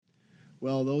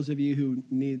Well, those of you who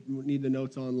need the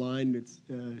notes online,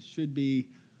 it should be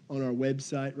on our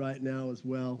website right now as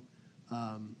well.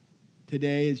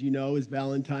 Today, as you know, is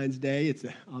Valentine's Day. It's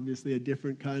obviously a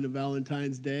different kind of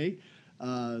Valentine's Day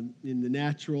in the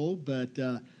natural, but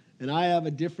and I have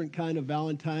a different kind of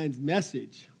Valentine's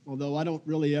message, although I don't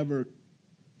really ever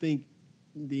think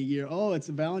the year, oh, it's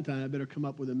a Valentine, I better come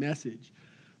up with a message.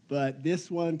 But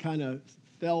this one kind of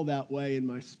fell that way in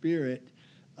my spirit.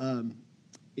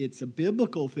 It's a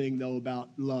biblical thing, though, about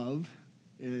love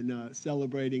and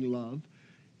celebrating love.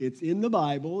 It's in the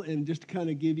Bible, and just to kind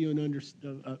of give you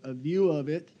a view of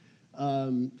it,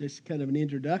 just kind of an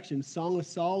introduction, Song of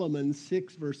Solomon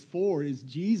 6, verse 4 is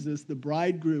Jesus, the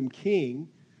bridegroom king,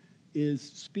 is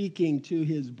speaking to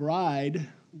his bride,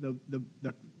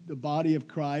 the body of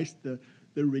Christ, the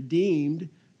redeemed,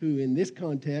 who in this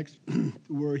context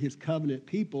were his covenant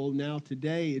people. Now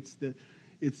today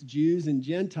it's Jews and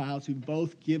Gentiles who've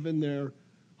both given their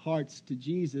hearts to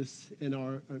Jesus and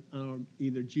are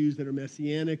either Jews that are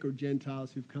Messianic or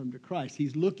Gentiles who've come to Christ.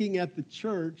 He's looking at the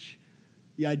church,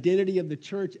 the identity of the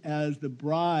church as the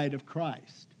bride of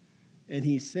Christ. And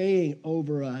he's saying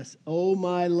over us, "Oh,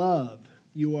 my love,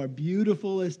 you are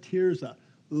beautiful as Tirzah,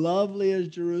 lovely as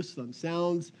Jerusalem."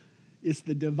 It's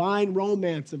the divine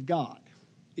romance of God.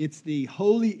 It's the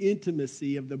holy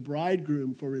intimacy of the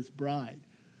bridegroom for his bride.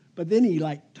 But then he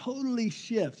totally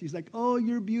shifts. He's like, "Oh,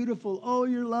 you're beautiful. Oh,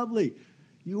 you're lovely.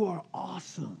 You are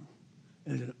awesome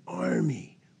as an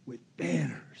army with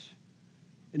banners."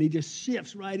 And he just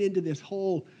shifts right into this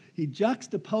whole, he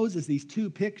juxtaposes these two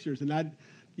pictures. And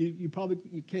you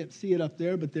can't see it up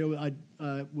there, but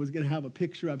I was going to have a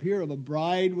picture up here of a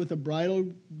bride with a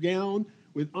bridal gown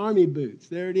with army boots.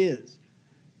 There it is.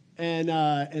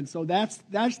 And so that's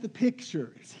the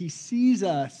picture. He sees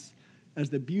us as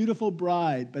the beautiful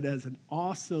bride, but as an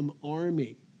awesome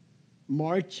army,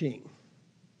 marching,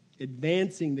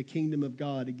 advancing the kingdom of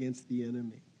God against the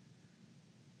enemy.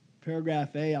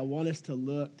 Paragraph A, I want us to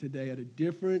look today at a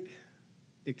different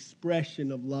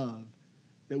expression of love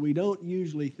that we don't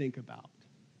usually think about.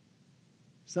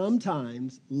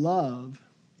 Sometimes love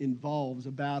involves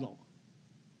a battle.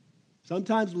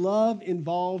 Sometimes love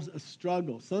involves a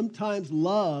struggle. Sometimes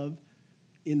love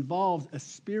involves a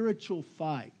spiritual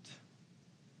fight.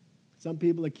 Some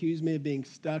people accuse me of being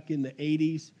stuck in the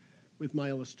 80s with my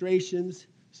illustrations.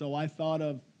 So I thought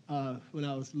of, when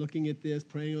I was looking at this,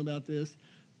 praying about this,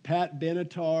 Pat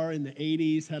Benatar in the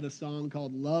 80s had a song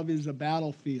called "Love is a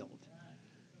Battlefield."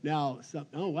 Now,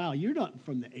 oh, wow, you're not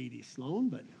from the 80s, Sloan,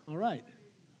 but all right.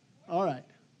 All right.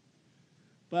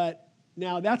 But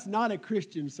now that's not a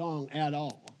Christian song at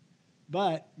all.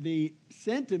 But the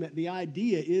sentiment, the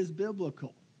idea is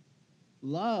biblical.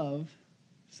 Love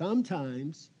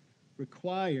sometimes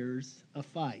requires a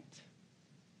fight.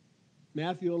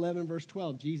 Matthew 11, verse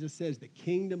 12, Jesus says the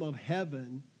kingdom of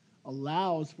heaven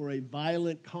allows for a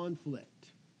violent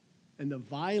conflict, and the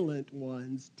violent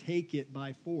ones take it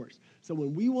by force. So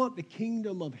when we want the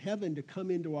kingdom of heaven to come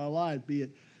into our lives, be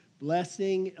it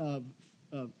blessing of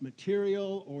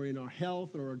material or in our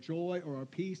health or our joy or our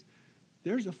peace,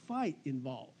 there's a fight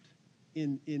involved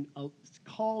in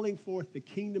calling forth the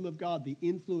kingdom of God, the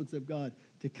influence of God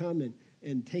to come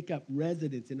and take up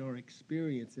residence in our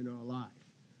experience, in our life.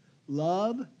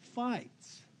 Love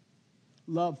fights.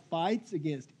 Love fights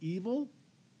against evil.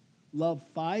 Love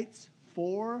fights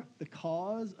for the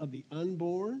cause of the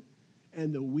unborn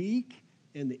and the weak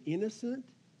and the innocent.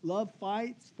 Love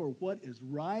fights for what is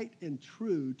right and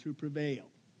true to prevail.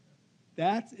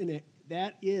 That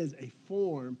is a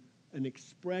form, an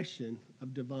expression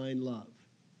of divine love.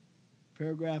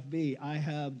 Paragraph B, I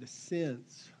have the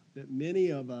sense that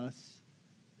many of us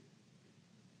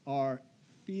are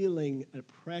feeling a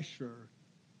pressure,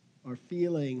 are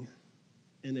feeling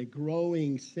in a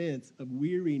growing sense of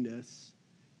weariness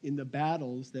in the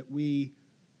battles that we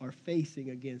are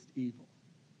facing against evil.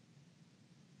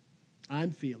 I'm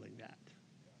feeling that.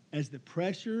 As the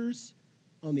pressures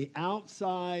on the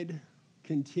outside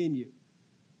continue,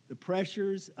 the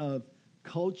pressures of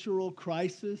cultural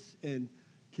crisis and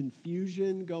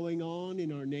confusion going on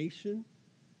in our nation,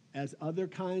 as other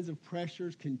kinds of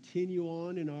pressures continue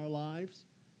on in our lives,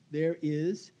 there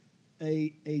is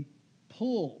a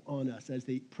pull on us. As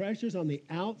the pressures on the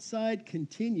outside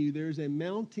continue, there's a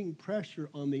mounting pressure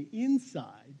on the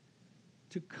inside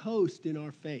to coast in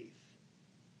our faith,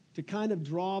 to kind of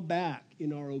draw back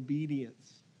in our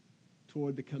obedience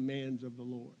toward the commands of the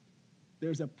Lord.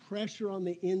 There's a pressure on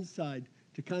the inside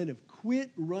to kind of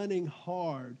quit running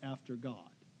hard after God.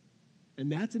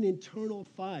 And that's an internal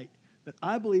fight that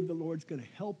I believe the Lord's going to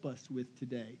help us with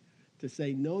today, to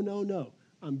say, no,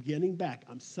 I'm getting back.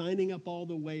 I'm signing up all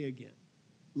the way again.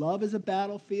 Love is a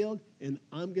battlefield, and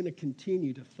I'm going to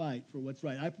continue to fight for what's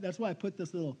right. That's why I put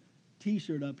this little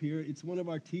T-shirt up here. It's one of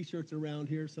our T-shirts around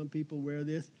here. Some people wear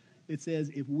this. It says,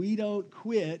 if we don't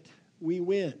quit, we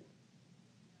win.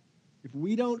 If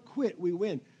we don't quit, we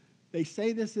win. They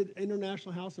say this at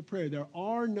International House of Prayer. There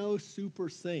are no super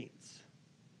saints.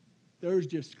 There's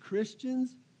just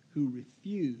Christians who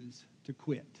refuse to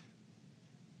quit.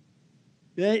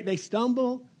 They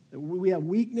stumble. We have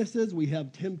weaknesses. We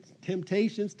have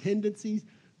temptations, tendencies.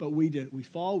 But we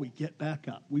fall. We get back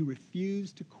up. We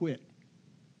refuse to quit.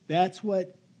 That's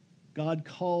what God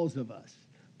calls of us.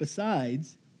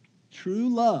 Besides, true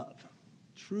love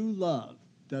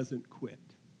doesn't quit.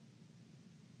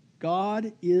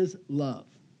 God is love.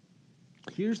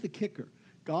 Here's the kicker.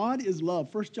 God is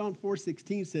love. 1 John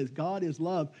 4:16 says God is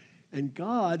love, and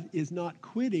God is not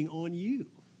quitting on you.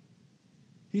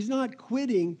 He's not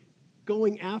quitting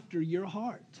going after your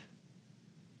heart.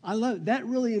 I love it. That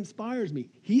really inspires me.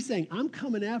 He's saying, I'm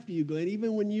coming after you, Glenn,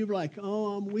 even when you're like,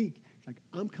 oh, I'm weak. It's like,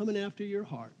 I'm coming after your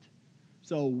heart.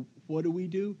 So what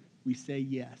do? We say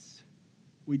yes.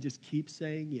 We just keep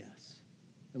saying yes.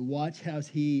 And watch how as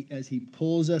he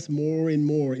pulls us more and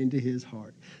more into his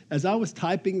heart. As I was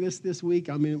typing this week,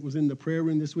 it was in the prayer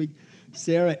room this week,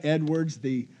 Sarah Edwards,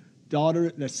 the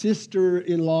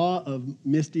sister-in-law of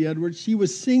Misty Edwards, she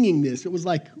was singing this. It was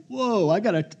like, whoa, I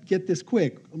got to get this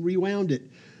quick. Rewound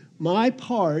it. My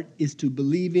part is to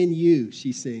believe in you,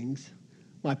 she sings.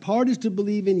 My part is to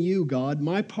believe in you, God.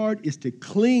 My part is to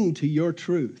cling to your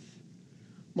truth.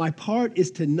 My part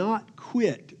is to not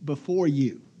quit before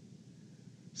you.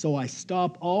 So I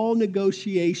stop all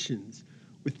negotiations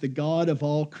with the God of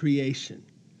all creation.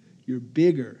 You're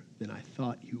bigger than I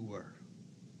thought you were.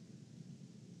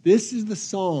 This is the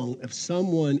song of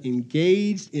someone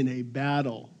engaged in a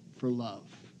battle for love.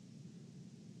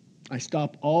 I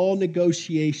stop all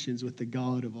negotiations with the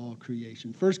God of all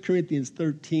creation. 1 Corinthians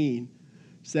 13,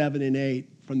 7 and 8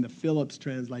 from the Phillips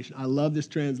translation. I love this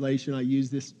translation. I use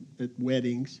this at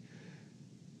weddings.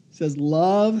 It says,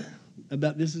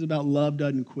 this is about love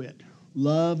doesn't quit.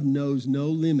 Love knows no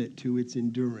limit to its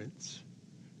endurance,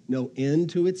 no end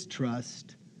to its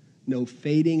trust, no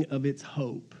fading of its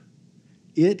hope.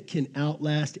 It can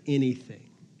outlast anything.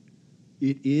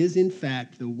 It is, in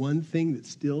fact, the one thing that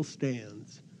still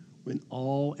stands when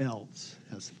all else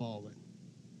has fallen.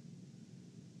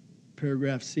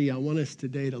 Paragraph C, I want us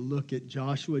today to look at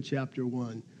Joshua chapter 1.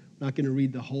 I'm not going to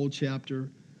read the whole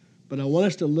chapter, but I want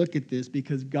us to look at this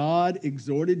because God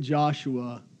exhorted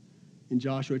Joshua in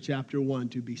Joshua chapter 1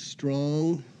 to be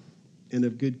strong and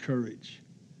of good courage.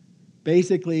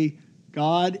 Basically,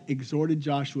 God exhorted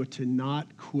Joshua to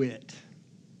not quit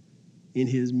in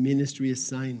his ministry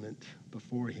assignment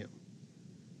before him.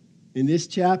 In this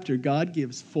chapter, God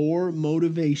gives 4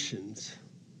 motivations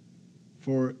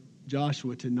for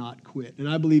Joshua to not quit. And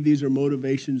I believe these are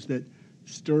motivations that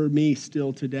stir me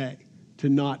still today, to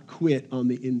not quit on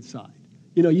the inside.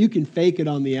 You know, you can fake it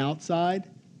on the outside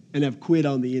and have quit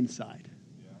on the inside.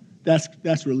 Yeah.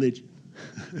 That's religion.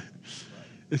 Right.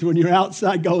 It's when you're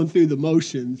outside going through the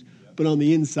motions, but on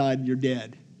the inside, you're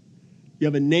dead. You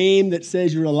have a name that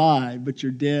says you're alive, but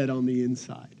you're dead on the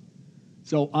inside.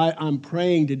 So I'm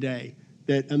praying today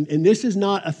that, and this is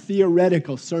not a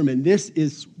theoretical sermon.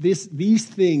 These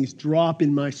things drop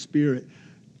in my spirit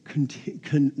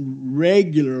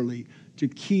regularly to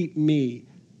keep me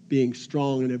being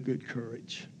strong and of good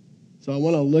courage. So I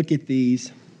want to look at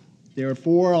these. There are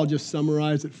 4. I'll just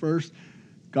summarize it first.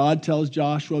 God tells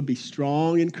Joshua, be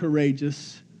strong and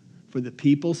courageous for the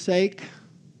people's sake,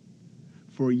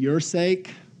 for your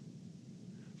sake,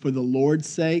 for the Lord's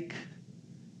sake,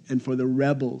 and for the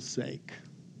rebels' sake.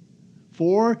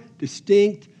 4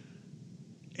 distinct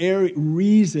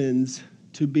reasons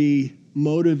to be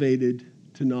motivated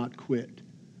to not quit,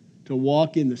 to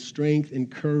walk in the strength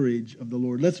and courage of the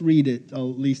Lord. Let's read it. At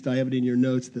least I have it in your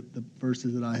notes, the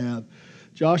verses that I have.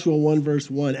 Joshua 1,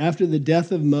 verse 1. After the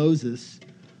death of Moses,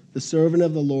 the servant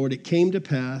of the Lord, it came to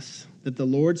pass that the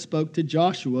Lord spoke to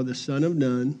Joshua, the son of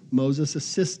Nun, Moses'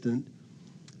 assistant,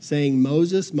 saying,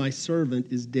 Moses, my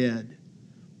servant, is dead.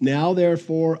 Now,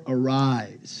 therefore,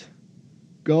 arise,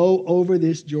 go over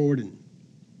this Jordan,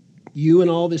 you and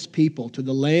all this people, to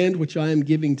the land which I am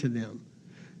giving to them.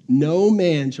 No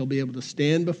man shall be able to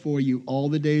stand before you all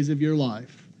the days of your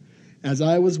life. As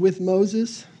I was with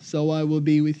Moses, so I will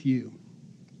be with you.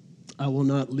 I will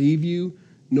not leave you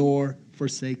nor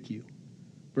forsake you.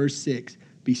 Verse 6,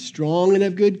 be strong and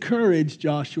of good courage,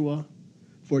 Joshua,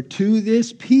 for to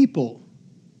this people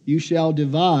you shall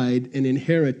divide an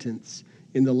inheritance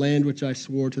in the land which I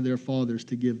swore to their fathers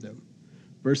to give them.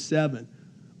 Verse 7,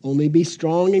 only be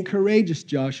strong and courageous,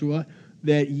 Joshua.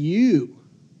 that you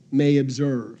may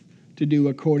observe to do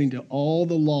according to all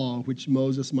the law which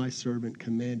Moses my servant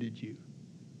commanded you.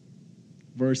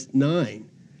 Verse 9,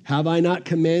 have I not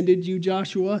commanded you,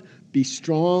 Joshua? Be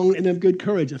strong and of good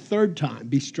courage. A third time,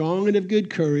 be strong and of good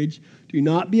courage. Do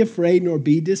not be afraid nor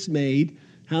be dismayed.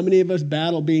 How many of us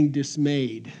battle being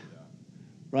dismayed?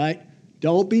 Right?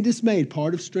 Don't be dismayed.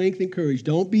 Part of strength and courage.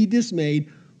 Don't be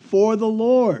dismayed, for the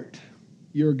Lord,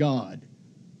 your God,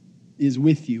 is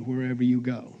with you wherever you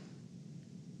go.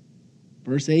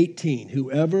 Verse 18,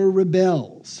 whoever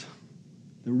rebels,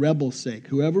 the rebel's sake,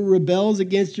 whoever rebels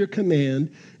against your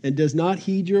command and does not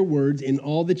heed your words in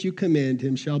all that you command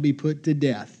him shall be put to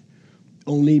death.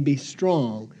 Only be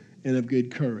strong and of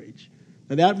good courage.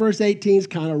 Now that verse 18 is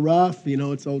kind of rough.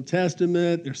 It's Old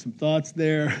Testament. There's some thoughts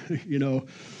there,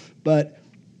 But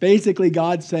basically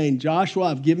God's saying, Joshua,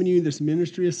 I've given you this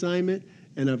ministry assignment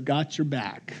and I've got your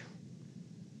back.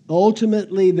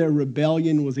 Ultimately, their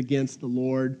rebellion was against the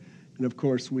Lord. And of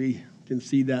course, we can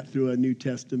see that through a New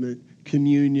Testament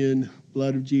communion,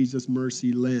 blood of Jesus,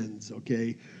 mercy lens,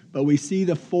 okay? But we see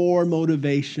the 4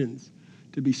 motivations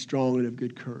to be strong and of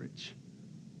good courage.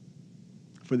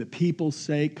 For the people's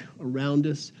sake around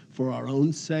us, for our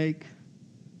own sake,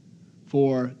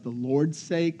 for the Lord's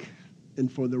sake,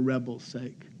 and for the rebel's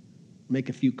sake. Make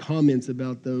a few comments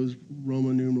about those,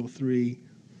 Roman numeral 3.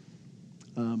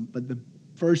 But the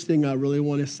first thing I really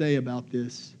want to say about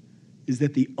this is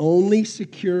that the only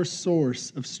secure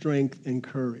source of strength and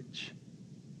courage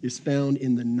is found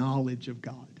in the knowledge of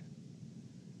God.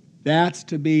 That's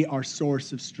to be our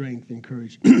source of strength and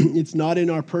courage. It's not in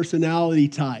our personality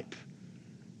type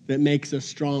that makes us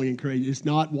strong and courageous. It's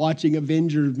not watching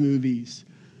Avengers movies.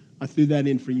 I threw that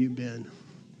in for you, Ben.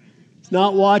 It's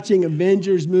not watching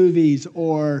Avengers movies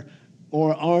or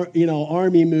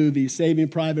Army movies, Saving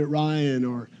Private Ryan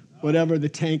or whatever the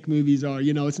tank movies are.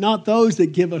 It's not those that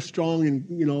give us strong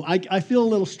and, I feel a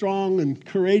little strong and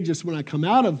courageous when I come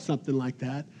out of something like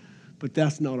that, but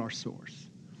that's not our source.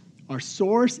 Our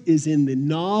source is in the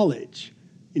knowledge,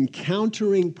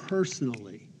 encountering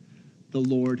personally the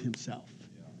Lord himself.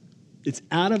 It's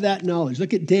out of that knowledge.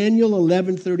 Look at Daniel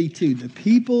 11:32. The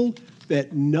people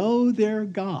that know their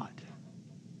God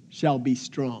shall be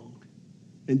strong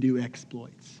and do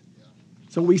exploits.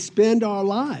 So we spend our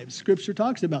lives, Scripture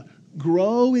talks about,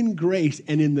 grow in grace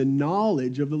and in the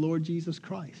knowledge of the Lord Jesus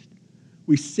Christ.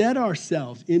 We set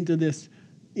ourselves into this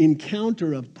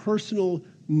encounter of personal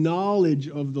knowledge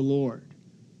of the Lord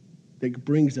that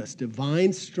brings us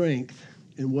divine strength.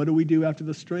 And what do we do after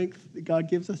the strength that God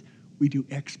gives us? We do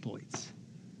exploits.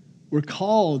 We're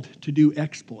called to do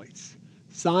exploits,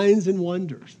 signs and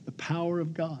wonders, the power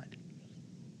of God.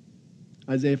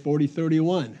 Isaiah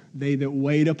 40:31, they that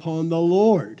wait upon the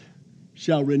Lord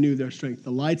shall renew their strength.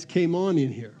 The lights came on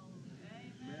in here.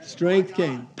 Strength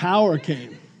came. Power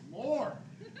came. More.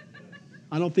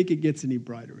 I don't think it gets any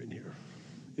brighter in here,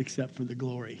 except for the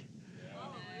glory.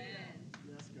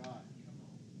 Yes, God.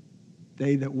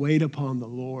 They that wait upon the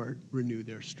Lord renew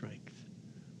their strength.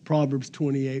 Proverbs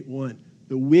 28:1,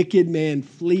 the wicked man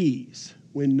flees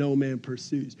when no man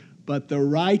pursues, but the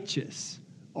righteous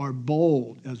are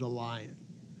bold as a lion.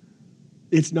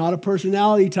 It's not a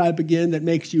personality type, again, that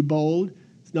makes you bold.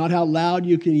 It's not how loud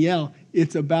you can yell.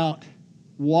 It's about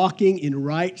walking in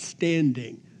right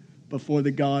standing before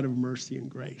the God of mercy and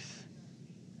grace.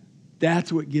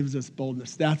 That's what gives us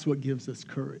boldness. That's what gives us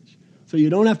courage. So you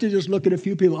don't have to just look at a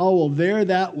few people, oh, well, they're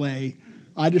that way.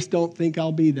 I just don't think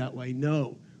I'll be that way.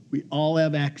 No, we all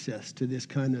have access to this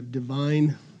kind of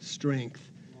divine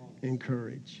strength and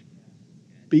courage.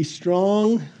 Be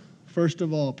strong, first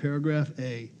of all, paragraph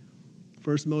A,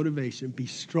 first motivation, be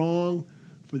strong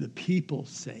for the people's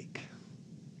sake,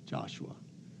 Joshua.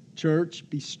 Church,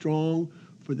 be strong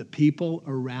for the people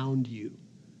around you,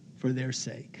 for their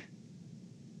sake.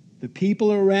 The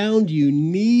people around you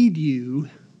need you.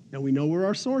 Now, we know where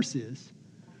our source is,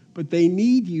 but they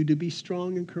need you to be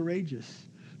strong and courageous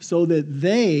so that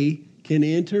they can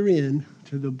enter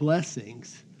into the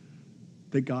blessings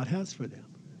that God has for them.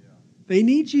 They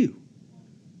need you.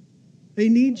 They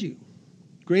need you.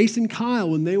 Grace and Kyle,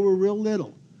 when they were real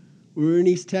little, we were in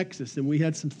East Texas, and we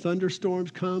had some thunderstorms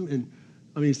come,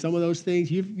 and some of those things,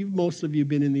 most of you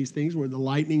been in these things where the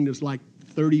lightning is like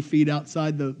 30 feet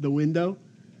outside the window.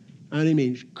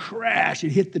 Crash,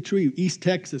 it hit the tree. East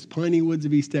Texas, Piney Woods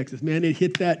of East Texas. Man, it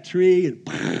hit that tree,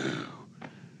 and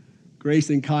Grace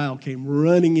and Kyle came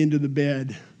running into the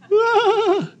bed.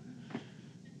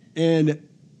 And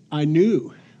I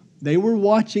knew they were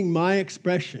watching my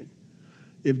expression.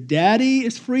 If Daddy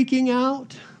is freaking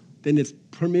out, then it's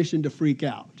permission to freak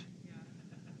out.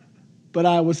 But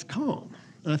I was calm.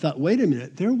 And I thought, wait a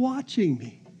minute, they're watching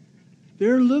me.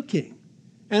 They're looking.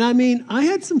 And I mean, I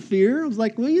had some fear. I was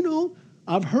like, well, you know,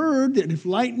 I've heard that if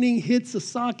lightning hits a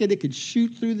socket, it could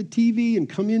shoot through the TV and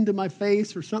come into my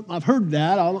face or something. I've heard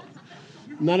that. I'm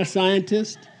not a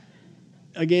scientist,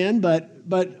 again, but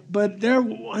there,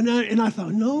 and I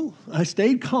thought, no. I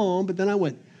stayed calm, but then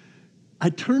I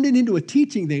turned it into a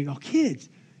teaching thing. Oh, kids,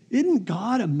 isn't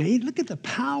God amazing? Look at the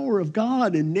power of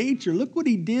God in nature. Look what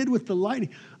he did with the lightning.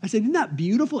 I said, isn't that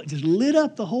beautiful? It just lit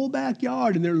up the whole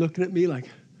backyard, and they're looking at me like,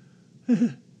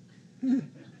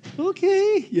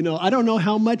 okay. You know, I don't know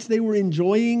how much they were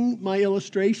enjoying my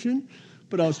illustration,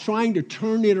 but I was trying to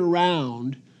turn it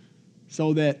around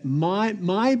so that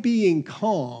my being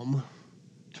calm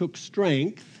took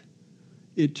strength.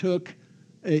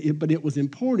 But it was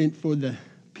important for the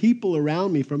people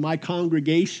around me, for my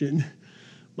congregation,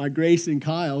 my Grace and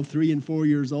Kyle, 3 and 4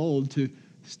 years old, to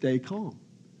stay calm.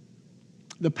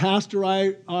 The pastor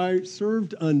I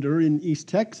served under in East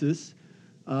Texas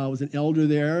was an elder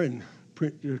there and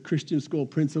Christian school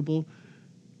principal.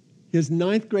 His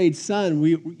 9th grade son,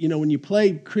 when you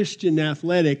play Christian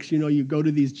athletics, you go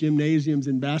to these gymnasiums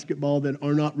in basketball that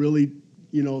are not really,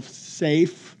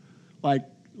 safe, like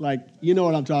you know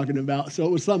what I'm talking about. So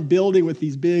it was some building with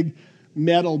these big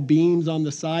metal beams on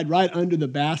the side, right under the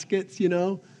baskets,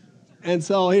 And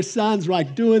so his son's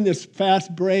like doing this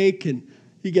fast break, and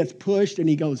he gets pushed, and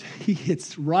he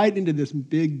hits right into this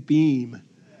big beam,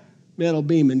 metal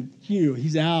beam, and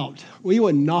he's out. Well, he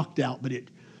wasn't knocked out, but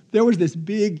there was this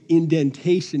big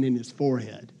indentation in his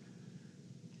forehead.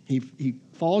 He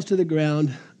falls to the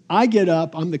ground. I get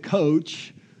up. I'm the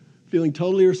coach, feeling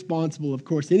totally responsible, of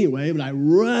course, anyway, but I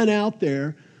run out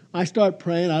there. I start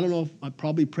praying. I don't know if I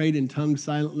probably prayed in tongues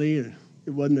silently. Or it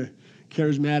wasn't a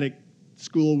charismatic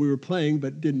school we were playing, but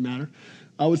it didn't matter.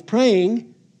 I was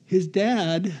praying. His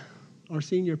dad, our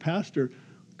senior pastor,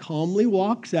 calmly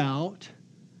walks out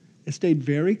and stayed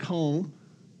very calm.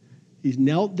 He's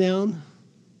knelt down,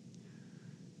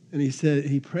 and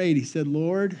he prayed. He said,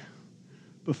 Lord,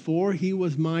 before he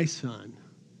was my son,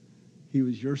 he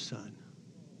was your son.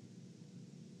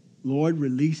 Lord,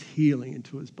 release healing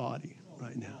into his body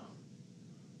right now.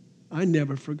 I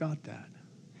never forgot that.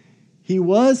 He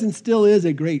was and still is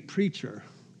a great preacher.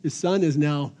 His son is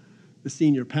now the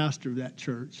senior pastor of that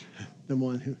church,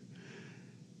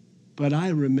 but I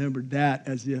remembered that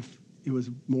as if it was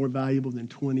more valuable than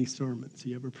 20 sermons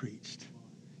he ever preached.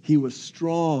 He was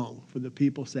strong for the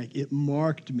people's sake. It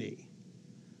marked me.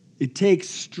 It takes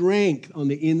strength on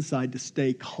the inside to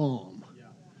stay calm,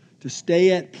 to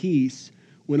stay at peace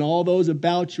when all those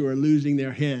about you are losing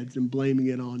their heads and blaming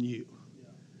it on you.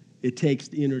 It takes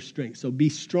the inner strength. So be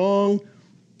strong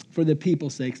for the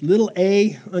people's sakes. Little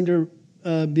a under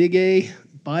big A,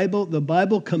 the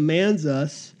Bible commands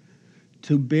us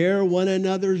to bear one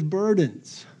another's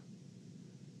burdens.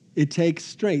 It takes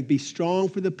strength. Be strong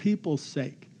for the people's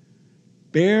sake.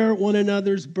 Bear one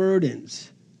another's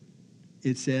burdens,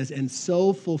 it says, and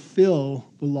so fulfill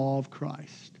the law of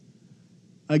Christ.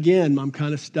 Again, I'm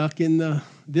kind of stuck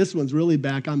this one's really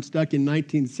back. I'm stuck in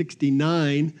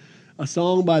 1969, a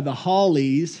song by the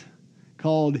Hollies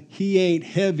called He Ain't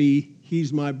Heavy,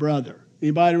 He's My Brother.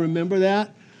 Anybody remember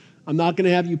that? I'm not going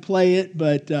to have you play it,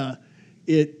 but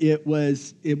it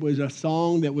was a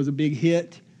song that was a big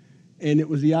hit. And it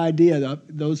was the idea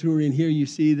that those who are in here, you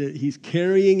see that he's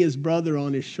carrying his brother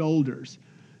on his shoulders.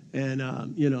 And,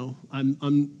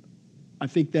 I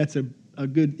think that's a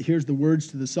good, here's the words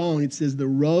to the song. It says, the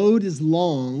road is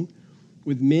long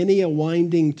with many a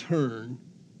winding turn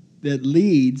that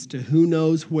leads to who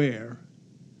knows where,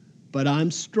 but I'm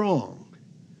strong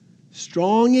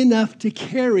enough to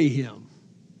carry him.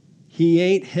 He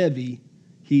ain't heavy,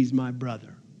 he's my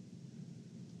brother.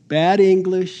 Bad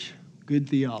English, good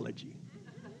theology.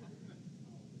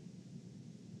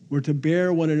 We're to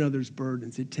bear one another's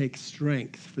burdens. It takes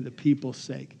strength for the people's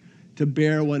sake to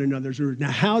bear one another's burdens.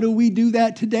 Now, how do we do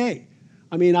that today?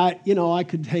 I mean, I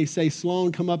could say,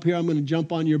 Sloan, come up here. I'm going to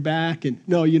jump on your back. And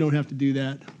no, you don't have to do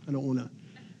that. I don't want to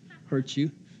hurt you.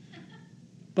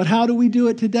 But how do we do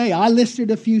it today? I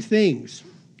listed a few things.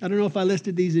 I don't know if I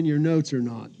listed these in your notes or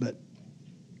not, but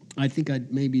I think I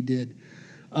maybe did.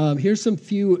 Here's a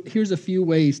few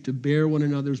ways to bear one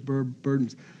another's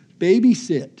burdens.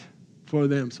 Babysit for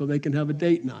them so they can have a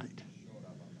date night.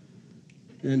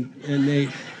 And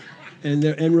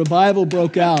revival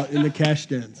broke out in the cash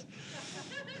dens.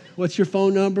 What's your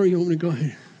phone number? You want me to go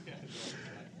ahead?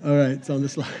 All right, it's on the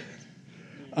slide.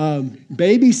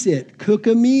 Babysit, cook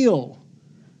a meal.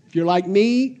 If you're like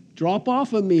me, drop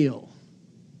off a meal.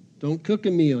 Don't cook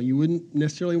a meal. You wouldn't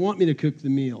necessarily want me to cook the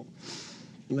meal.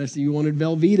 unless you wanted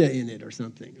Velveeta in it or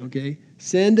something, okay?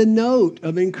 Send a note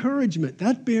of encouragement.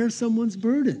 That bears someone's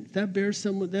burden.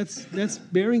 That's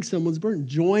bearing someone's burden.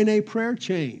 Join a prayer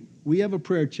chain. We have a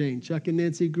prayer chain. Chuck and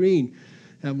Nancy Green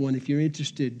have one. If you're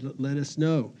interested, let us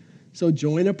know. So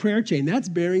join a prayer chain. That's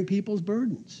bearing people's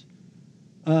burdens.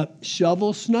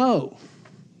 Shovel snow.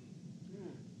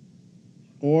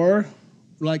 Or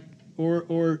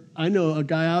I know a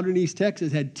guy out in East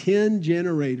Texas had 10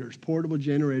 generators, portable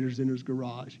generators in his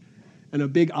garage. And a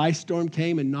big ice storm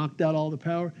came and knocked out all the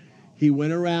power. He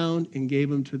went around and gave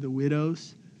them to the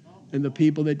widows and the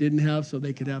people that didn't have so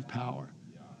they could have power.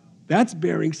 That's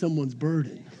bearing someone's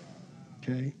burden,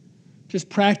 okay? Just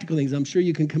practical things. I'm sure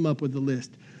you can come up with a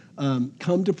list.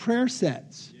 Come to prayer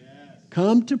sets.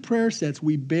 Come to prayer sets.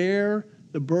 We bear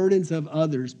the burdens of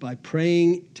others by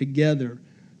praying together,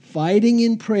 fighting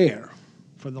in prayer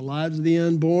for the lives of the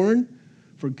unborn,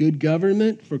 for good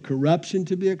government, for corruption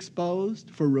to be exposed,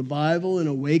 for revival and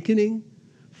awakening.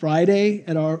 Friday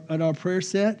at our prayer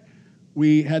set,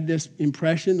 we had this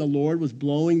impression the Lord was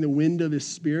blowing the wind of his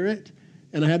Spirit.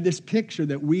 And I had this picture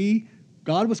that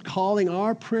God was calling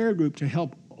our prayer group to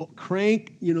help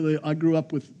crank, I grew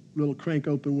up with little crank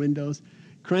open windows.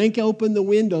 Crank open the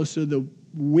window so the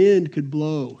wind could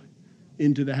blow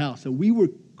into the house. And we were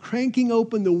cranking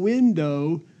open the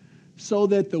window so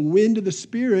that the wind of the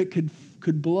Spirit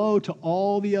could blow to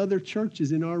all the other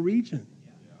churches in our region,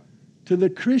 to the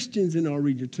Christians in our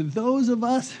region, to those of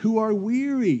us who are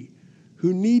weary,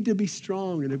 who need to be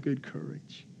strong and of good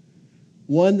courage.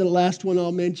 The last one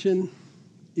I'll mention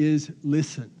is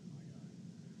listen.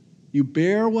 You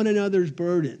bear one another's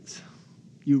burdens.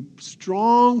 You're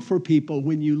strong for people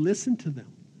when you listen to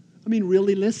them. I mean,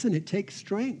 really listen. It takes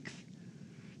strength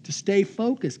to stay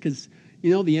focused because,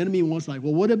 the enemy wants well,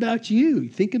 what about you?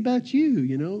 Think about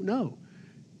you, No.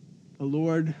 The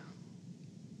Lord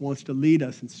wants to lead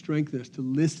us and strengthen us to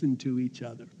listen to each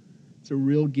other. It's a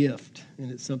real gift,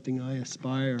 and it's something I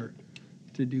aspire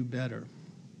to do better.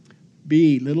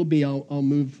 Little b, I'll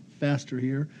move faster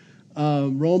here.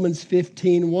 Romans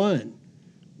 15:1.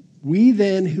 We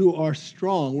then who are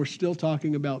strong, we're still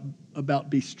talking about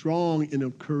be strong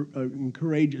and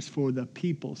courageous for the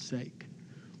people's sake.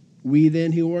 We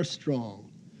then who are strong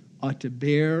ought to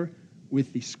bear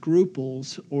with the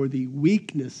scruples or the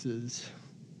weaknesses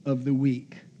of the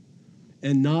weak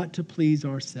and not to please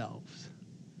ourselves.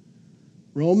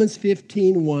 Romans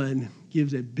 15:1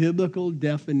 gives a biblical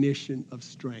definition of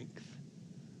strength.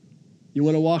 You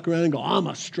want to walk around and go, I'm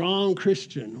a strong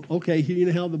Christian. Okay, you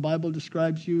know how the Bible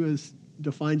defines you as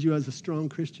a strong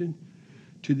Christian?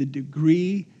 To the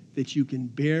degree that you can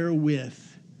bear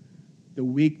with the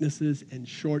weaknesses and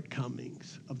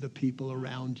shortcomings of the people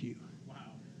around you. Wow.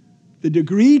 The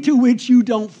degree to which you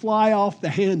don't fly off the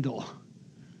handle.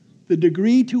 The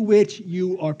degree to which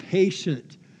you are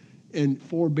patient and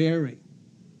forbearing.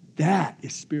 That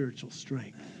is spiritual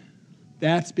strength.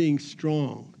 That's being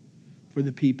strong for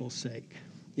the people's sake.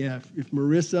 Yeah, if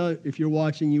Marissa, if you're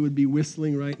watching, you would be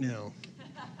whistling right now.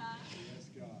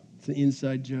 It's an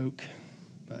inside joke,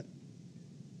 but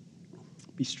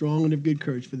be strong and of good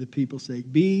courage for the people's sake.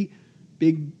 Be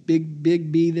big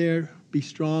B there. Be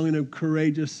strong and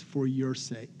courageous for your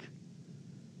sake.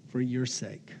 For your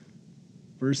sake.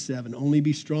 Verse 7, only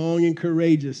be strong and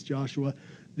courageous, Joshua,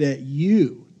 that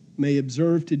you may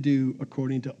observe to do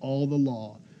according to all the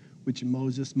law which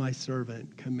Moses, my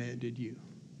servant, commanded you.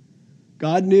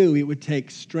 God knew it would take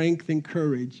strength and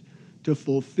courage to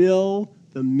fulfill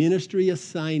the ministry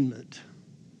assignment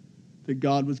that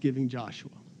God was giving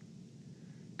Joshua.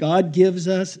 God gives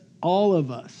us, all of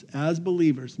us, as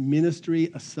believers, ministry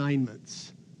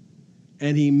assignments,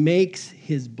 and he makes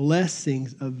his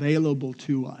blessings available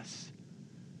to us.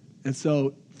 And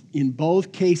so, in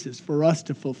both cases, for us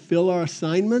to fulfill our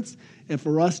assignments and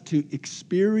for us to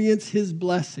experience his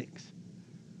blessings,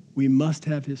 we must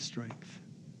have his strength.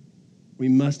 We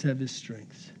must have his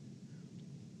strength.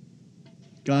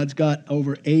 God's got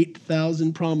over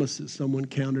 8,000 promises, someone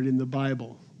counted in the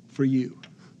Bible, for you.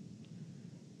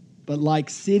 But like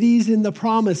cities in the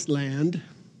promised land,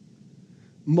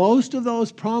 most of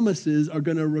those promises are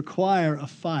going to require a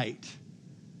fight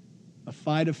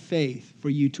of faith for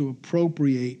you to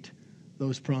appropriate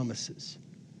those promises.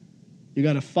 You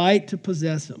got to fight to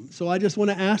possess them. So I just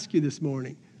want to ask you this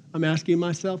morning, I'm asking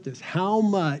myself this, how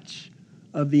much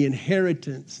of the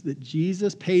inheritance that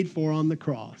Jesus paid for on the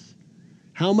cross,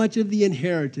 how much of the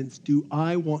inheritance do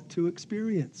I want to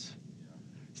experience?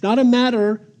 It's not a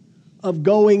matter of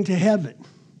going to heaven.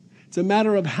 It's a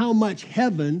matter of how much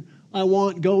heaven I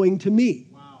want going to me.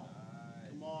 Wow.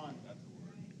 Come on.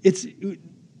 It's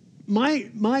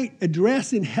my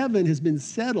address in heaven has been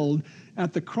settled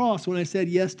at the cross when I said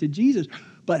yes to Jesus.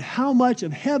 But how much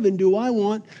of heaven do I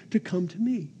want to come to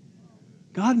me?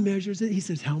 God measures it. He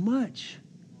says, how much?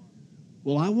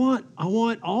 Well, I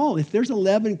want all. If there's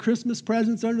 11 Christmas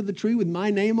presents under the tree with my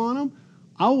name on them,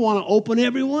 I want to open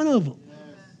every one of them. Yes.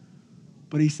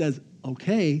 But he says,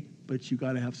 okay, but you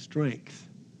got to have strength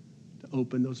to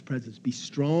open those presents. Be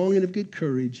strong and of good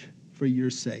courage for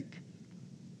your sake.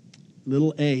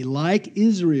 Little a, like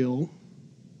Israel,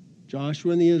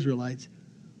 Joshua and the Israelites,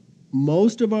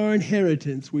 most of our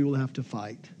inheritance we will have to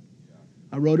fight.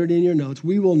 I wrote it in your notes.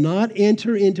 We will not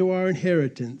enter into our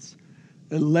inheritance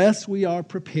unless we are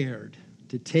prepared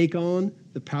to take on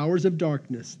the powers of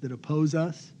darkness that oppose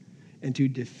us and to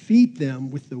defeat them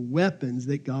with the weapons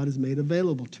that God has made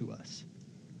available to us.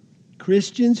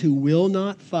 Christians who will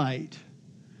not fight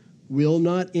will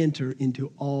not enter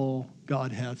into all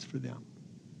God has for them.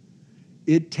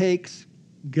 It takes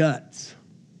guts.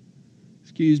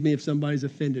 Excuse me if somebody's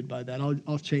offended by that.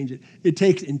 I'll change it. It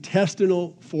takes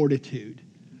intestinal fortitude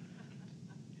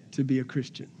to be a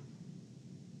Christian.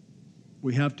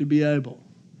 We have to be able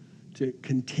to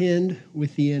contend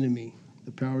with the enemy,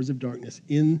 the powers of darkness,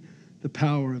 in the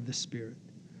power of the Spirit.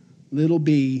 Little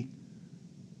b,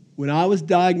 when I was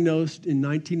diagnosed in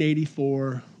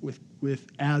 1984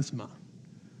 with asthma,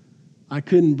 I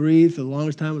couldn't breathe for the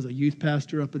longest time. I was a youth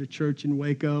pastor up at a church in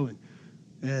Waco,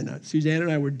 and Suzanne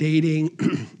and I were dating,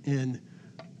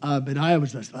 but I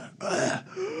was just like,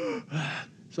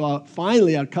 so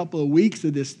finally, a couple of weeks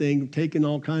of this thing, taking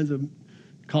all kinds of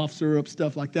cough syrup,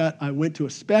 stuff like that, I went to a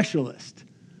specialist.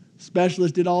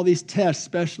 Specialist did all these tests.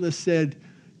 Specialist said,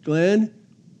 Glenn,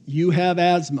 you have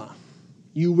asthma.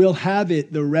 You will have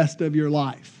it the rest of your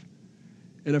life.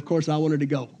 And of course, I wanted to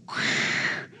go,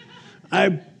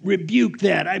 I rebuke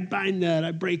that, I bind that,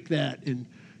 I break that. And,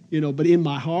 but in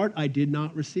my heart, I did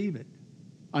not receive it.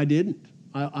 I didn't.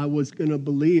 I was going to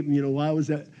believe, while I was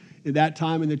at that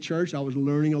time in the church, I was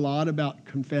learning a lot about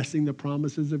confessing the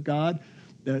promises of God.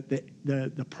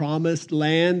 The promised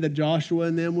land that Joshua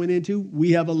and them went into,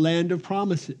 we have a land of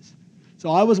promises. So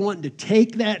I was wanting to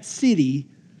take that city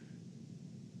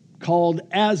called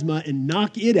asthma and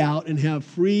knock it out and have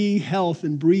free health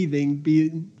and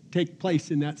breathing take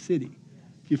place in that city.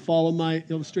 If you follow my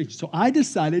illustration. So I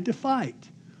decided to fight.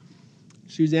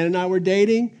 Suzanne and I were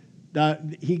dating.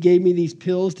 He gave me these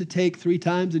pills to take 3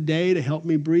 times a day to help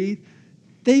me breathe.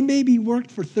 They maybe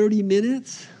worked for 30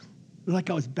 minutes. Like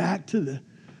I was back to the...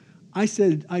 I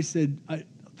said,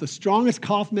 the strongest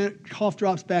cough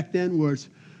drops back then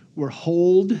were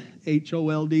Hold,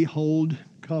 H-O-L-D, Hold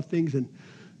cough things, and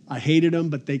I hated them,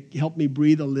 but they helped me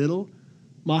breathe a little.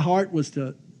 My heart was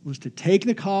to take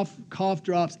the cough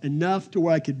drops enough to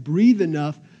where I could breathe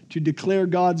enough to declare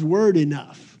God's word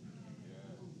enough.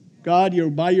 God,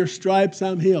 by your stripes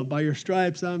I'm healed. By your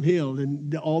stripes I'm healed,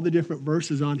 and all the different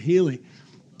verses on healing.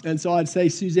 And so I'd say,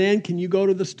 Suzanne, can you go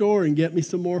to the store and get me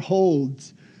some more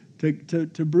Holds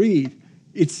to breathe?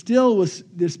 It still was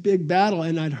this big battle,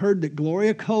 and I'd heard that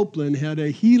Gloria Copeland had a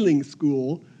healing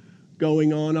school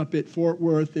going on up at Fort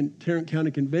Worth and Tarrant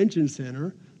County Convention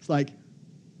Center. It's like,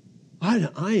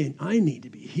 I need to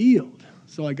be healed.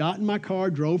 So I got in my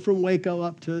car, drove from Waco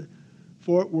up to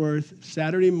Fort Worth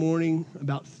Saturday morning.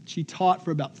 She taught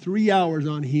for about 3 hours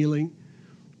on healing,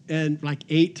 and like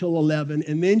 8 till 11,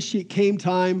 and then came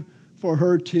time for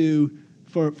her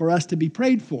for us to be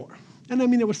prayed for. And I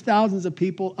mean, there was thousands of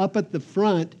people up at the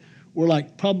front. Were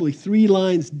like probably 3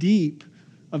 lines deep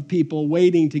of people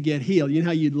waiting to get healed. You know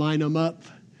how you'd line them up,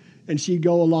 and she'd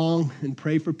go along and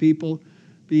pray for people,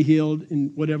 be healed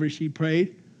in whatever she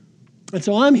prayed. And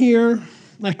so I'm here,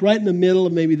 like right in the middle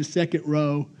of maybe the second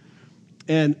row,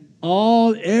 and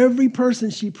every person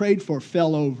she prayed for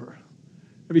fell over.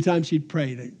 Every time she'd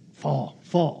pray, they'd fall.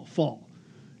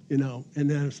 And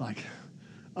then it's like,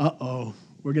 uh-oh,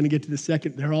 we're going to get to the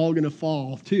second. They're all going to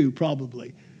fall too,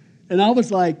 probably. And I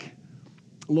was like,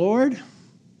 Lord,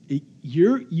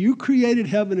 you created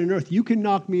heaven and earth. You can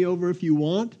knock me over if you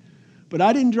want, but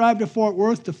I didn't drive to Fort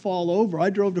Worth to fall over. I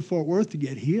drove to Fort Worth to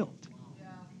get healed. Yeah.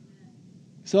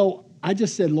 So I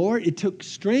just said, Lord, it took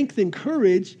strength and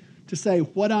courage to say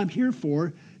what I'm here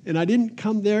for, and I didn't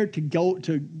come there to go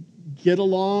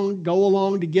along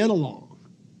to get along.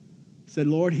 I said,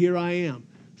 Lord, here I am.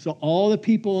 So all the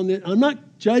people I'm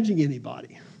not judging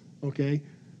anybody, okay?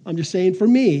 I'm just saying for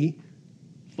me,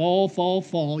 fall,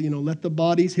 let the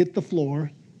bodies hit the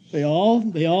floor. They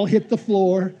all hit the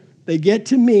floor. They get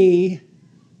to me.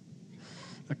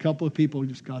 A couple of people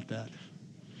just got that.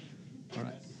 All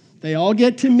right. They all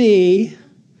get to me,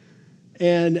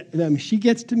 and then she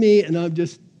gets to me, and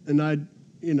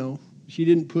she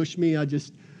didn't push me.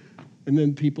 And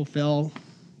then people fell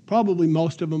Probably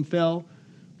most of them fell.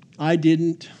 I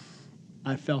didn't.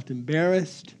 I felt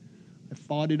embarrassed. I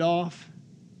fought it off,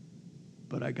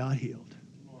 but I got healed.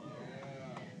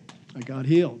 I got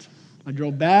healed. I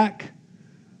drove back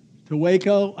to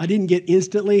Waco. I didn't get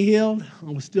instantly healed.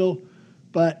 I was still,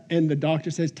 and the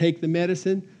doctor says, take the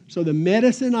medicine. So the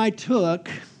medicine I took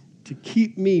to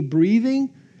keep me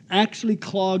breathing actually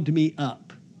clogged me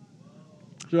up.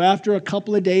 So after a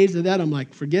couple of days of that, I'm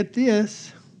like, forget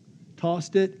this,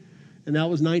 tossed it, and that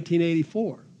was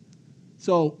 1984.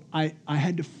 So I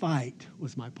had to fight,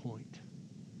 was my point.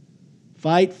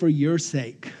 Fight for your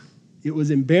sake. It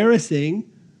was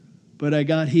embarrassing, but I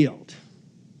got healed.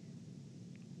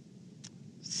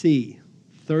 C,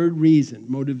 third reason,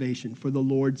 motivation, for the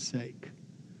Lord's sake.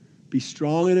 Be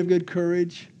strong and of good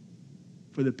courage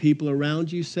for the people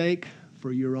around you's sake,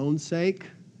 for your own sake.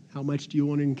 How much do you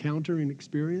want to encounter and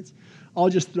experience? I'll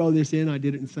just throw this in. I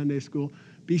did it in Sunday school.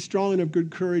 Be strong and of good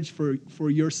courage for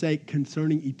your sake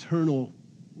concerning eternal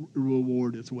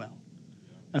reward as well.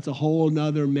 That's a whole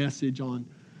nother message on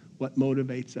what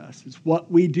motivates us. It's what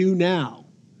we do now,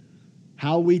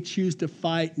 how we choose to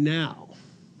fight now.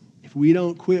 If we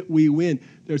don't quit, we win.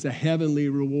 There's a heavenly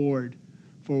reward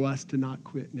for us to not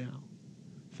quit now.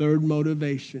 Third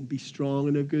motivation, be strong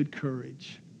and of good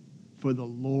courage for the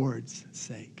Lord's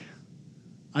sake.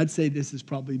 I'd say this is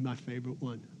probably my favorite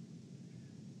one.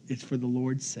 It's for the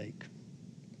Lord's sake.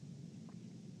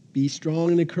 Be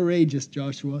strong and courageous,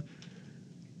 Joshua.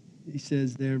 He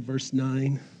says there, verse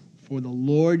 9, for the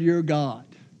Lord your God,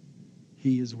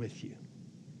 he is with you.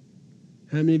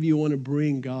 How many of you want to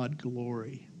bring God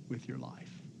glory with your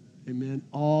life? Amen.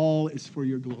 All is for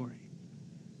your glory.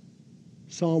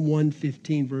 Psalm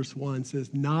 115, verse 1 says,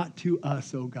 not to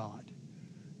us, O God,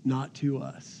 not to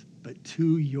us, but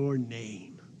to your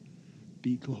name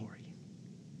be glory.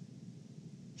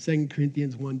 2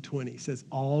 Corinthians 1:20 says,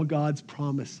 all God's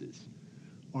promises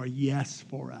are yes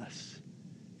for us.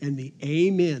 And the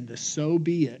amen, the so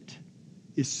be it,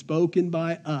 is spoken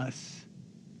by us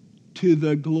to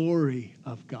the glory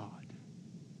of God.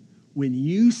 When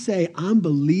you say, I'm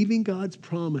believing God's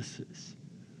promises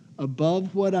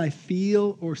above what I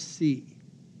feel or see,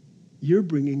 you're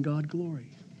bringing God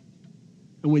glory.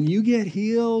 And when you get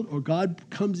healed or God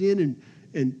comes in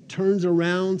and turns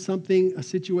around something, a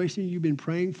situation you've been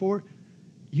praying for,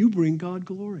 you bring God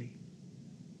glory.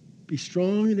 Be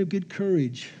strong and of good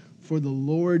courage for the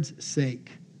Lord's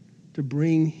sake, to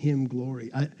bring him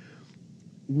glory.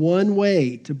 One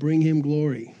way to bring him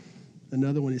glory,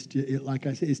 another one is, like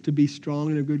I said, is to be strong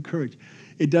and of good courage.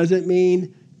 It doesn't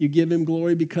mean you give him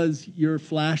glory because you're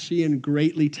flashy and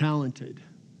greatly talented.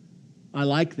 I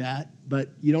like that, but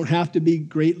you don't have to be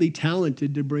greatly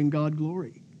talented to bring God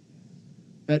glory.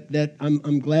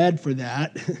 I'm glad for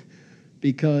that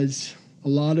because a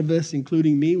lot of us,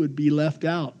 including me, would be left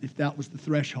out if that was the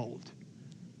threshold.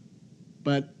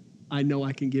 But I know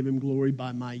I can give him glory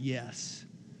by my yes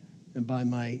and by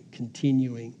my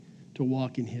continuing to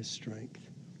walk in his strength.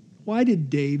 Why did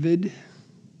David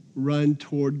run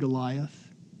toward Goliath?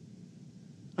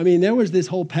 I mean, there was this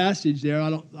whole passage there.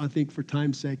 I think for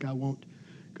time's sake I won't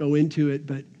go into it,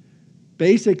 but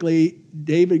basically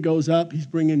David goes up, he's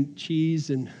bringing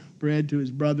cheese and bread to his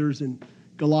brothers, and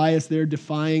Goliath's there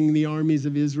defying the armies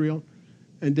of Israel.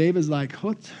 And David's like,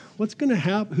 what's going to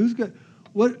happen?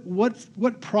 What's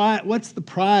the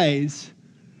prize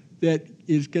that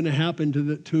is going to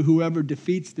happen to whoever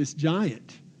defeats this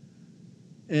giant?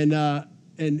 And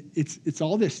it's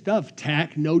all this stuff.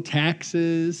 No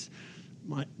taxes,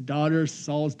 my daughter,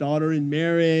 Saul's daughter in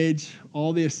marriage,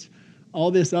 all this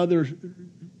other,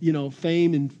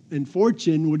 fame and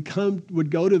fortune would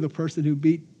go to the person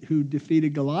who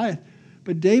defeated Goliath.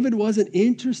 But David wasn't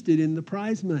interested in the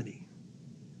prize money.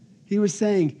 He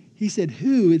said,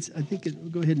 who?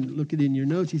 Go ahead and look it in your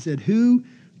notes. He said, who?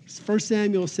 1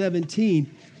 Samuel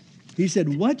 17. He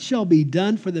said, what shall be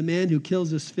done for the man who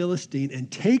kills this Philistine and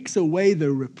takes away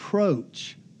the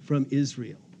reproach from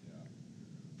Israel?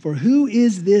 For who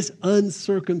is this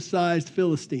uncircumcised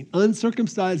Philistine?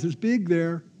 Uncircumcised is big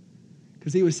there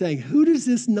because he was saying, who does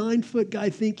this 9-foot guy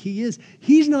think he is?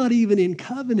 He's not even in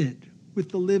covenant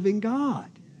with the living God.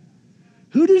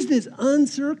 Who does this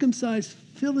uncircumcised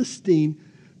Philistine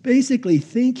basically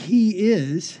think he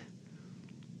is,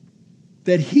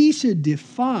 that he should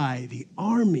defy the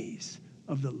armies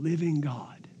of the living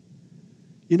God?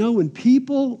 When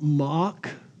people mock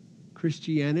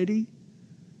Christianity,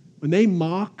 when they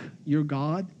mock your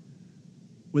God,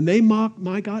 when they mock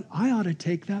my God, I ought to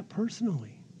take that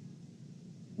personally.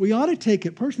 We ought to take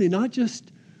it personally, not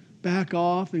just back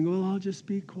off and go, well, I'll just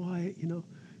be quiet, No,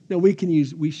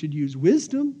 we should use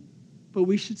wisdom, but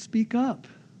we should speak up.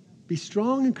 Be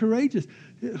strong and courageous.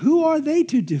 Who are they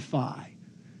to defy?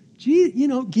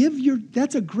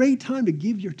 That's a great time to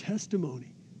give your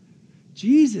testimony.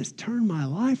 Jesus turned my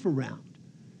life around.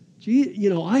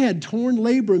 I had torn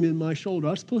labrum in my shoulder.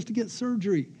 I was supposed to get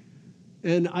surgery.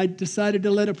 And I decided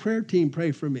to let a prayer team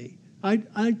pray for me.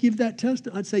 I'd give that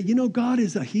testimony. I'd say, God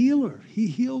is a healer. He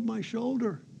healed my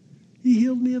shoulder. He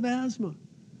healed me of asthma.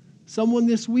 Someone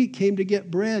this week came to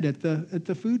get bread at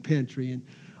the food pantry. And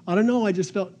I don't know, I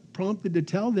just felt prompted to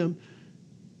tell them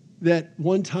that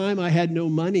one time I had no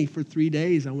money for 3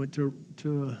 days. I went to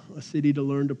a city to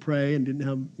learn to pray and didn't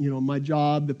have, my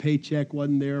job, the paycheck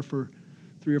wasn't there for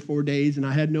 3 or 4 days, and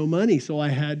I had no money, so I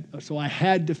had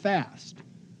to fast.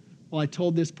 Well, I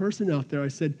told this person out there, I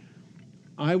said,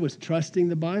 I was trusting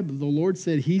the Bible. The Lord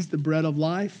said He's the bread of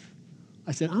life.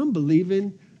 I said, I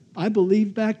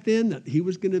believed back then that He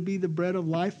was going to be the bread of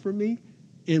life for me.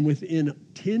 And within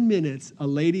 10 minutes, a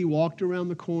lady walked around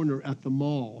the corner at the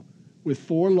mall with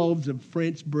 4 loaves of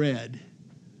French bread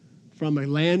from a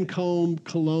Lancôme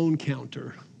cologne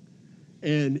counter.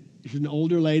 And she's an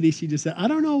older lady. She just said, I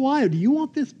don't know why. Do you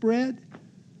want this bread?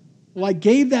 Well, I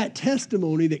gave that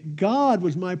testimony that God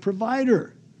was my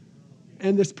provider.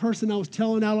 And this person I was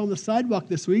telling out on the sidewalk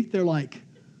this week, they're like,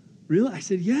 really? I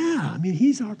said, yeah,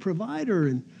 He's our provider.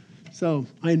 And so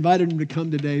I invited them to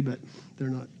come today, but they're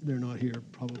not here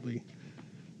probably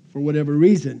for whatever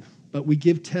reason. But we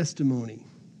give testimony.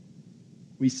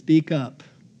 We speak up.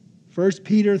 1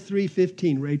 Peter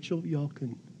 3:15. Rachel, y'all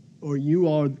can, or you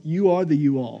are the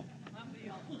you all.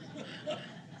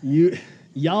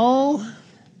 Y'all,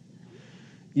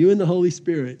 you and the Holy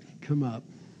Spirit, come up.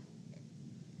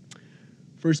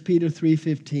 1 Peter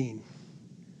 3:15.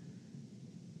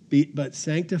 But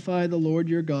sanctify the Lord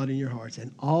your God in your hearts,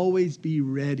 and always be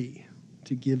ready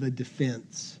to give a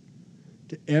defense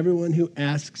to everyone who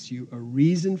asks you a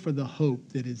reason for the hope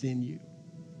that is in you.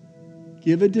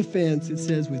 Give a defense, it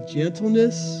says, with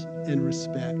gentleness and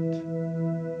respect.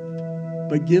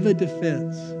 But give a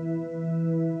defense.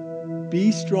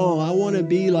 Be strong. I want to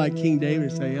be like King David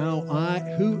and say,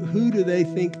 who do they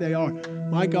think they are?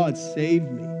 My God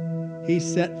saved me. He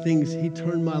He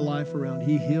turned my life around.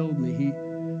 He healed me.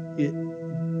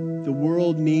 The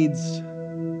world needs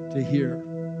to hear.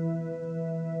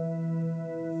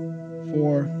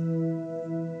 For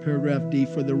paragraph D,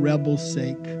 for the rebel's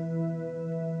sake.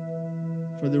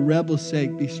 For the rebel's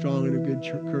sake, be strong and of good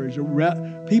courage.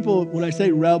 People, when I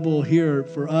say rebel here,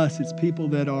 for us, it's people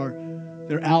that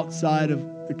they're outside of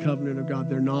the covenant of God.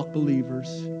 They're not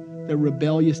believers. They're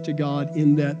rebellious to God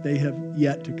in that they have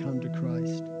yet to come to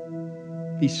Christ.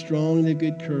 Be strong and of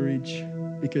good courage,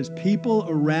 because people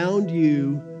around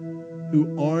you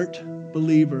who aren't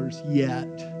believers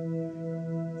yet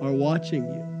are watching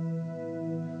you.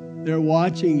 They're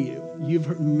watching you.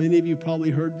 Many of you probably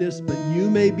heard this, but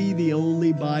you may be the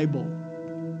only Bible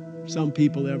some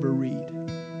people ever read.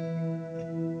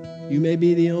 You may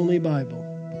be the only Bible.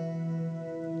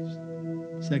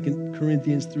 2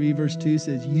 Corinthians 3 verse 2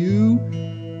 says,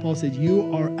 Paul says,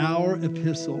 you are our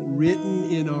epistle written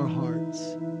in our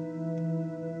hearts,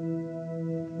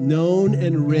 known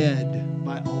and read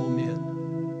by all men.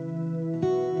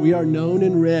 We are known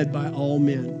and read by all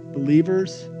men,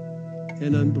 believers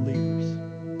and unbelievers.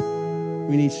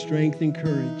 We need strength and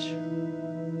courage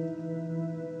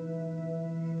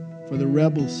for the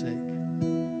rebel's sake.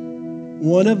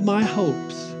 One of my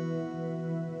hopes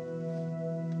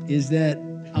is that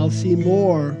I'll see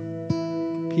more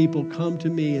people come to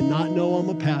me and not know I'm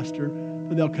a pastor,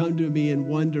 but they'll come to me and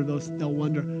they'll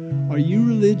wonder, are you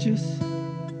religious?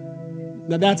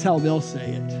 Now that's how they'll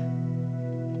say it.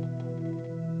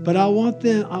 But I want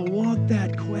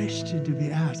that question to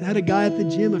be asked. I had a guy at the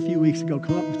gym a few weeks ago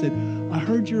come up and said, I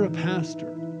heard you're a pastor.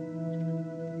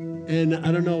 And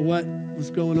I don't know what was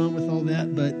going on with all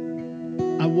that, but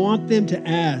I want them to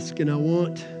ask, and I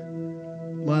want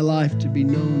my life to be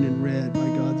known and read by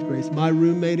God's grace. My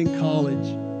roommate in college,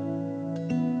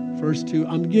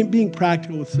 I'm being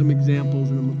practical with some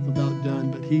examples, and I'm about done,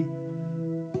 but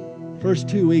first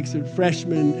 2 weeks, a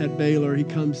freshman at Baylor,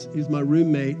 he's my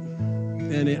roommate.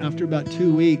 And after about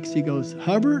 2 weeks, he goes,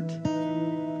 Hubbard,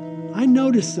 I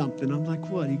noticed something. I'm like,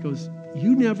 what? He goes,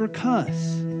 you never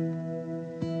cuss.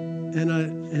 And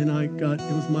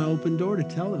it was my open door to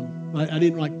tell him. I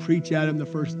didn't preach at him the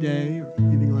first day or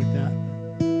anything like that.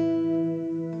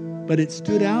 But it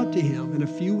stood out to him. And a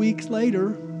few weeks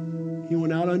later, he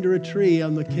went out under a tree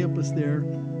on the campus there,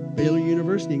 Baylor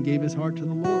University, and gave his heart to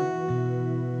the Lord.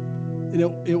 And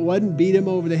it wasn't beat him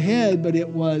over the head, but it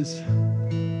was,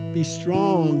 be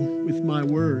strong with my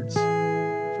words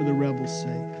for the rebel's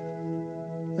sake.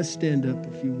 Let's stand up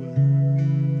if you would.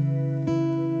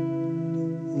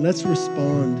 Let's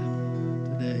respond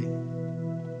today.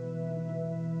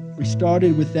 We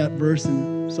started with that verse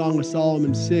in Song of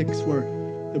Solomon 6 where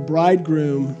the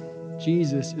bridegroom,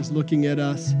 Jesus, is looking at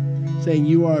us saying,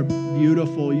 you are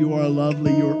beautiful, you are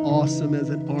lovely, you are awesome as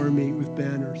an army with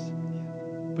banners.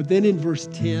 But then in verse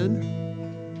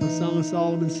 10 of Song of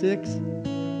Solomon 6,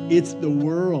 it's the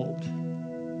world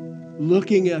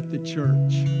looking at the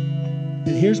church.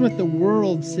 And here's what the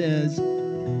world says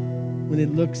when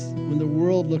the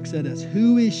world looks at us.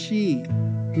 Who is she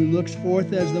who looks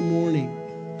forth as the morning,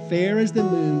 fair as the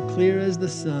moon, clear as the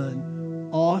sun,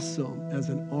 awesome as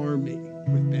an army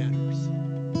with banners?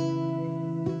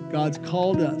 God's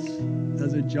called us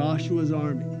as a Joshua's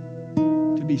army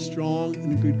to be strong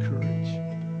and of good courage.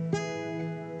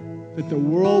 That the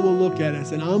world will look at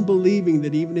us, and I'm believing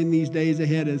that even in these days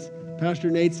ahead, as Pastor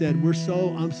Nate said,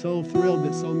 I'm so thrilled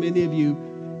that so many of you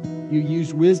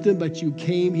used wisdom, but you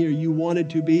came here, you wanted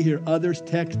to be here. Others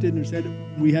texted and said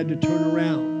we had to turn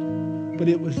around. But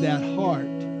it was that heart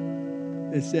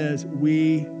that says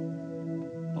we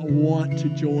want to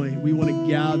join. We want to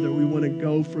gather. We want to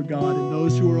go for God. And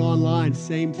those who are online,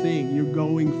 same thing. You're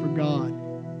going for God.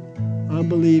 I'm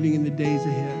believing in the days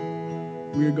ahead,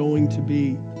 we're going to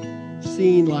be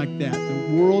seen like that.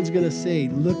 The world's going to say,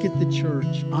 look at the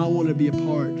church. I want to be a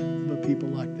part of a people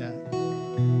like that.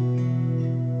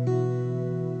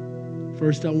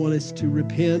 First, I want us to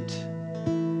repent.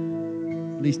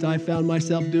 At least I found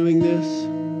myself doing this.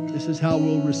 This is how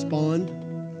we'll respond.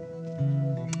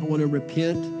 I want to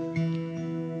repent.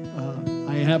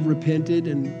 I have repented,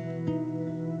 and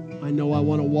I know I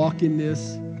want to walk in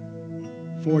this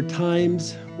for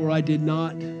times where I did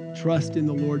not trust in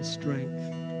the Lord's strength.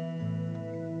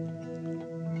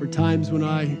 For times when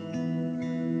I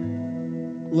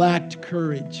lacked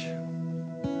courage.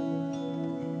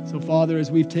 So, Father,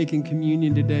 as we've taken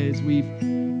communion today, as we've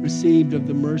received of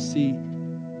the mercy,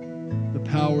 the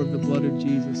power of the blood of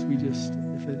Jesus, we just,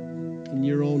 in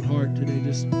your own heart today,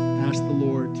 just ask the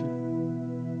Lord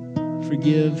to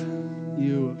forgive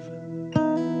you of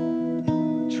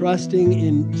trusting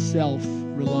in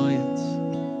self-reliance.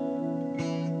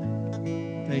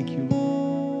 Thank you, Lord.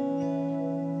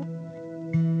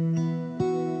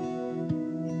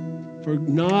 For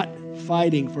not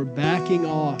fighting, for backing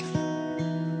off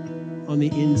on the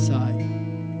inside.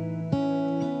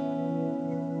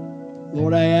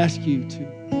 Lord, I ask you to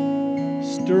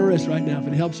stir us right now. If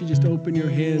it helps you, just open your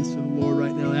hands to the Lord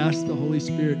right now. Ask the Holy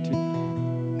Spirit to,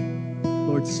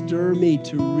 Lord, stir me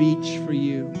to reach for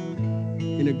you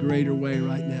in a greater way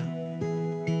right now.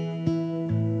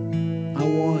 I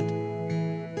want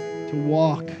to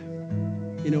walk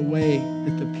in a way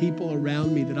that the people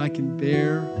around me, that I can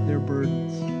bear their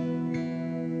burdens.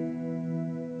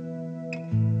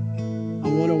 I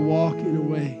want to walk in a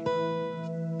way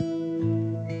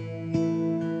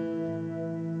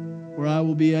where I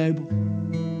will be able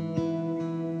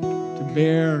to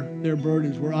bear their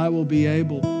burdens, where I will be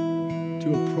able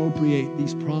to appropriate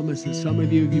these promises. Some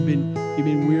of you, you've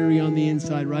been weary on the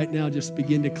inside right now. Just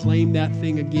begin to claim that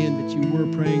thing again that you were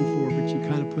praying for, but you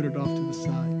kind of put it off to the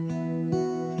side.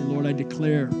 Say, Lord, I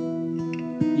declare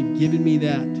you've given me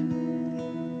that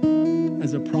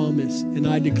as a promise, and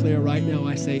I declare right now,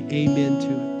 I say amen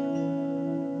to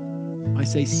it. I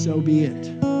say, so be it.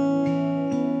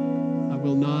 I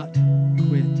will not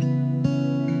quit.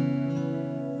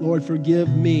 Lord, forgive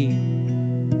me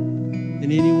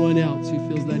and anyone else who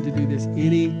feels led to do this.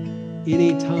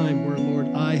 Any time where, Lord,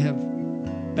 I have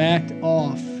backed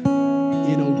off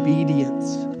in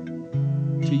obedience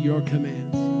to your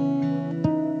commands.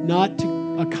 Not to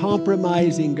a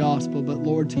compromising gospel, but,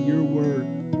 Lord, to your word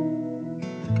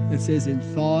that says in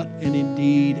thought and in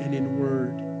deed and in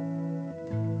word,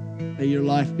 may your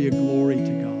life be a glory to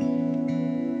God.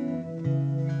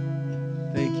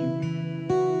 Thank you.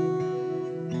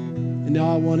 And now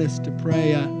I want us to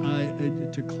pray,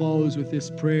 to close with this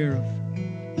prayer of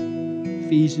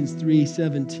Ephesians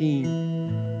 3:17,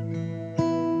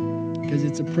 because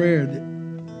it's a prayer that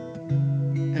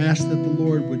asks that the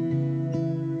Lord would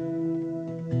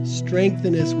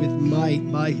strengthen us with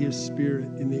might by his Spirit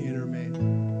in the inner man.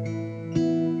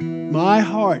 My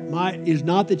heart is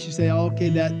not that you say, oh, okay,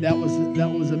 that was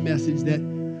a message that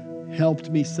helped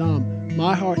me some.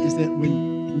 My heart is that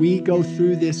when we go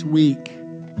through this week,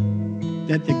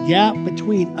 that the gap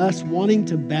between us wanting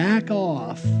to back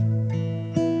off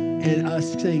and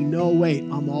us saying, no, wait,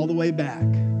 I'm all the way back.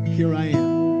 Here I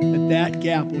am. That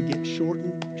gap will get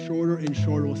shorter and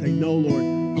shorter. We'll say, no, Lord,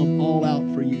 I'm all out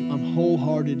for you. I'm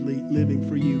wholeheartedly living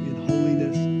for you in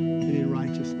holiness and in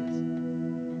righteousness.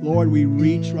 Lord, we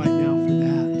reach right now for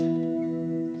that.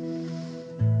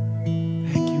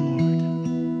 Thank you, Lord.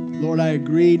 I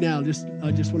agree now.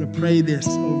 I just want to pray this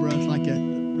over us like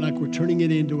we're turning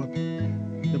it into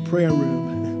the prayer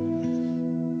room.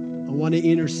 I want to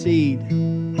intercede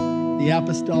the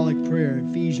apostolic prayer,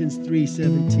 Ephesians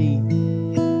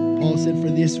 3:17. Paul said, "For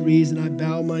this reason I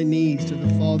bow my knees to the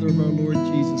Father of our Lord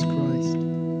Jesus Christ,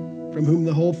 from whom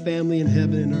the whole family in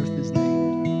heaven and earth is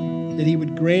named, that he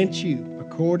would grant you,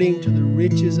 according to the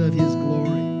riches of his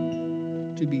glory,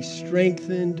 to be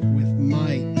strengthened with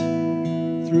might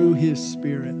through his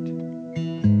Spirit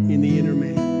in the inner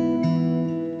man."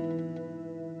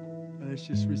 Let's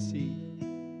just receive.